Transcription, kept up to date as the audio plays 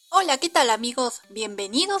Hola, ¿qué tal amigos?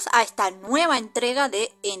 Bienvenidos a esta nueva entrega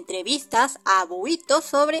de entrevistas a Buhito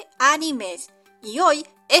sobre animes. Y hoy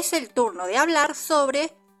es el turno de hablar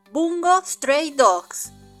sobre Bungo Stray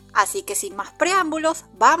Dogs. Así que sin más preámbulos,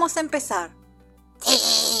 vamos a empezar.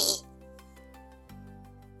 Sí.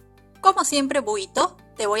 Como siempre, Buhito,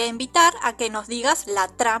 te voy a invitar a que nos digas la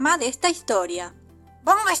trama de esta historia.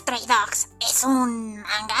 Bungo Stray Dogs es un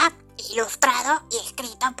manga ilustrado y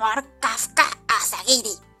escrito por Kafka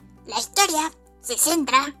Asagiri. La historia se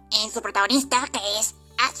centra en su protagonista, que es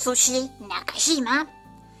Atsushi Nakajima,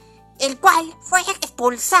 el cual fue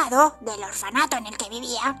expulsado del orfanato en el que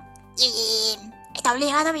vivía y está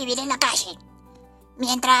obligado a vivir en la calle.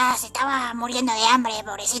 Mientras estaba muriendo de hambre,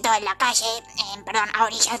 pobrecito, en la calle, a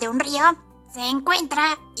orillas de un río, se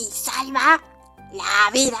encuentra y salva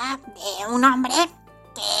la vida de un hombre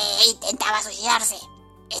que intentaba suicidarse.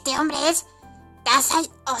 Este hombre es Tasai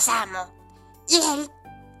Osamu y él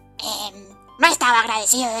no estaba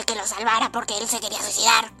agradecido de que lo salvara porque él se quería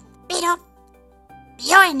suicidar, pero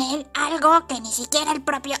vio en él algo que ni siquiera el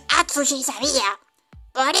propio Atsushi sabía.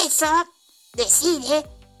 Por eso decide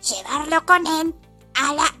llevarlo con él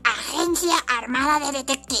a la Agencia Armada de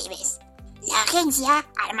Detectives. La Agencia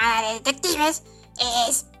Armada de Detectives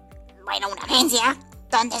es, una agencia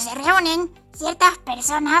donde se reúnen ciertas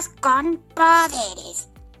personas con poderes.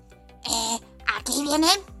 Aquí viene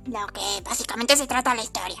lo que básicamente se trata la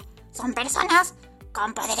historia. Son personas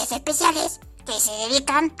con poderes especiales que se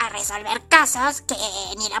dedican a resolver casos que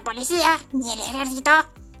ni la policía ni el ejército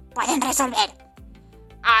pueden resolver.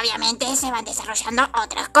 Obviamente se van desarrollando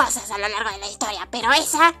otras cosas a lo largo de la historia, pero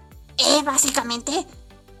esa es básicamente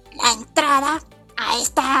la entrada a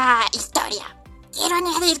esta historia. Quiero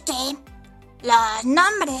añadir que los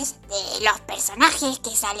nombres de los personajes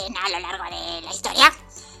que salen a lo largo de la historia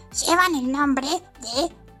llevan el nombre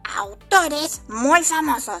de autores muy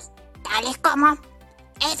famosos, tales como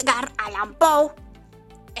Edgar Allan Poe,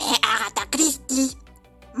 Agatha Christie,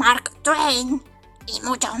 Mark Twain y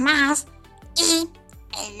muchos más. Y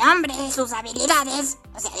el nombre de sus habilidades,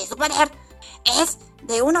 o sea, de su poder, es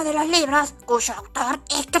de uno de los libros cuyo autor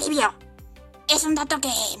escribió. Es un dato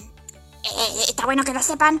que está bueno que lo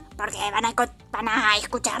sepan porque van a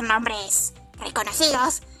escuchar nombres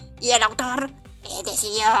reconocidos y el autor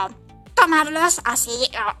decidió tomarlos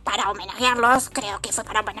así para homenajearlos, creo que fue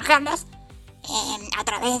para homenajearlos a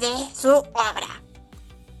través de su obra.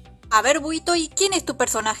 A ver, Buhito, ¿y quién es tu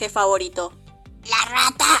personaje favorito? La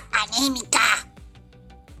rata anímica.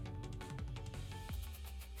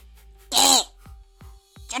 ¿Qué?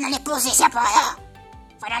 Yo no le puse ese apodo.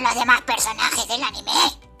 Fueron los demás personajes del anime.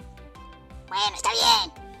 Bueno, está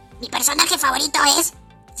bien. Mi personaje favorito es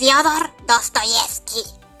Fyodor Dostoyevsky.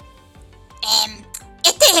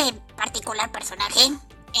 Este particular personaje,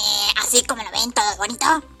 así como lo ven, todo bonito,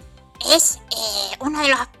 es uno de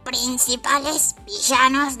los principales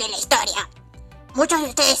villanos de la historia. Muchos de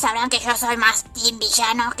ustedes sabrán que yo soy más team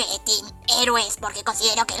villano que team héroes, porque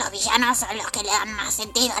considero que los villanos son los que le dan más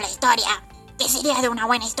sentido a la historia. ¿Qué sería de una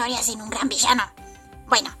buena historia sin un gran villano?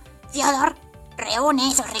 Bueno, Fyodor reúne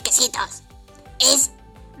esos requisitos. Es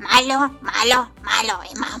malo,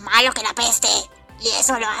 es más malo que la peste, y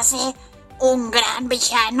eso lo hace un gran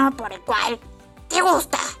villano por el cual te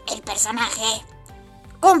gusta el personaje,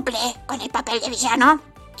 cumple con el papel de villano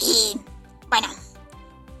y,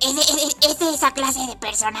 es de esa clase de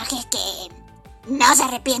personajes que no se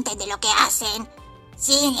arrepienten de lo que hacen,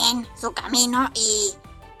 siguen su camino y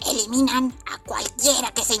eliminan a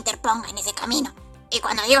cualquiera que se interponga en ese camino. Y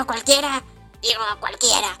cuando digo cualquiera, digo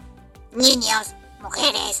cualquiera. Niños,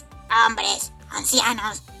 mujeres, hombres,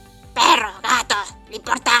 ancianos, perros, gatos, le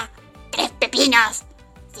importa 3 pepinos.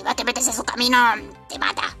 Si vos te metes en su camino, te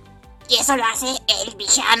mata. Y eso lo hace el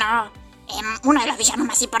villano, uno de los villanos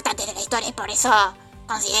más importantes de la historia, y por eso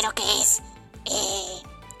considero que es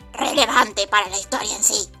relevante para la historia en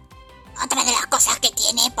sí. Otra de las cosas que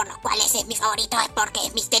tiene, por las cuales es mi favorito, es porque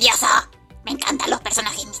es misterioso. Me encantan los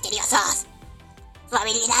personajes misteriosos. Su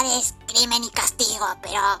habilidad es crimen y castigo,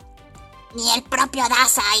 pero ni el propio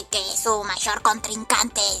Dasai, que es su mayor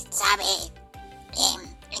contrincante, sabe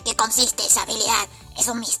en qué consiste esa habilidad. Es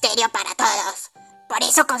un misterio para todos. Por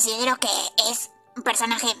eso considero que es un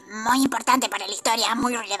personaje muy importante para la historia,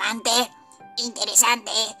 muy relevante,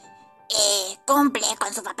 interesante, cumple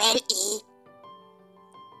con su papel y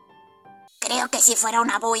creo que si fuera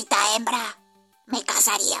una buita hembra, me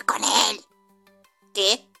casaría con él.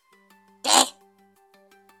 ¿Qué? ¿Qué?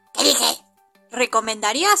 ¿Qué dije?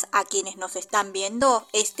 ¿Recomendarías a quienes nos están viendo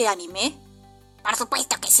este anime? Por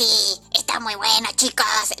supuesto que sí, está muy bueno, chicos,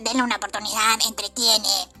 denle una oportunidad,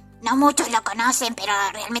 entretiene. No muchos lo conocen, pero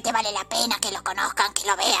realmente vale la pena que lo conozcan, que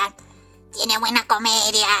lo vean. Tiene buena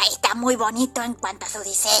comedia, está muy bonito en cuanto a su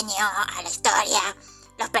diseño, a la historia.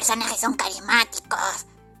 Los personajes son carismáticos.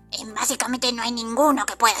 Básicamente no hay ninguno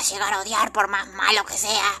que pueda llegar a odiar por más malo que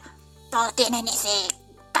sea. Todos tienen ese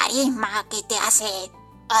carisma que te hace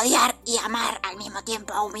odiar y amar al mismo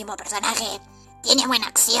tiempo a un mismo personaje. Tiene buena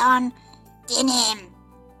acción, tiene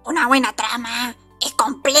una buena trama, es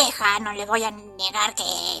compleja, no les voy a negar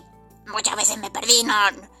que muchas veces me perdí,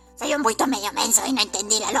 soy un buito medio menso y no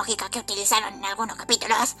entendí la lógica que utilizaron en algunos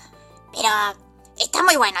capítulos, pero está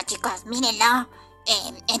muy bueno, chicos, mírenlo,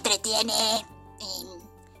 entretiene,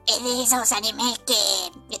 es de esos animes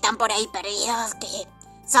que están por ahí perdidos, que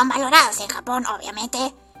son valorados en Japón,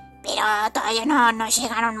 obviamente, pero todavía no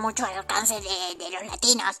llegaron mucho al alcance de los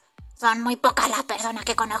latinos. Son muy pocas las personas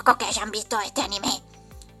que conozco que hayan visto este anime.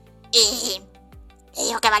 Y les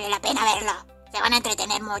digo que vale la pena verlo. Se van a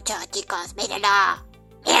entretener mucho, chicos. Mírenlo.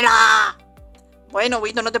 ¡Mírenlo! Bueno,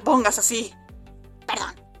 Buhito, no te pongas así.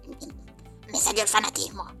 Perdón. Me salió el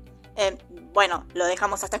fanatismo. Bueno, lo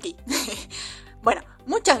dejamos hasta aquí. Bueno,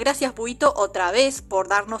 muchas gracias, Buhito, otra vez por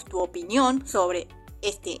darnos tu opinión sobre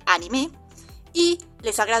este anime. Y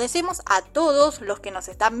les agradecemos a todos los que nos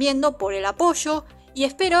están viendo por el apoyo. Y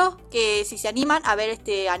espero que si se animan a ver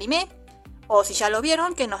este anime, o si ya lo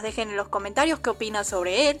vieron, que nos dejen en los comentarios qué opinan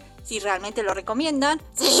sobre él, si realmente lo recomiendan.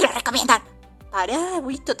 Sí, lo recomiendan. Pará,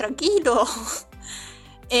 Buhito, tranquilo.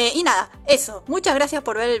 Y nada, eso. Muchas gracias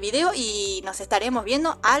por ver el video y nos estaremos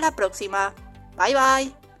viendo a la próxima. Bye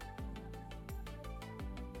bye.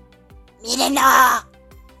 ¡Mírenlo!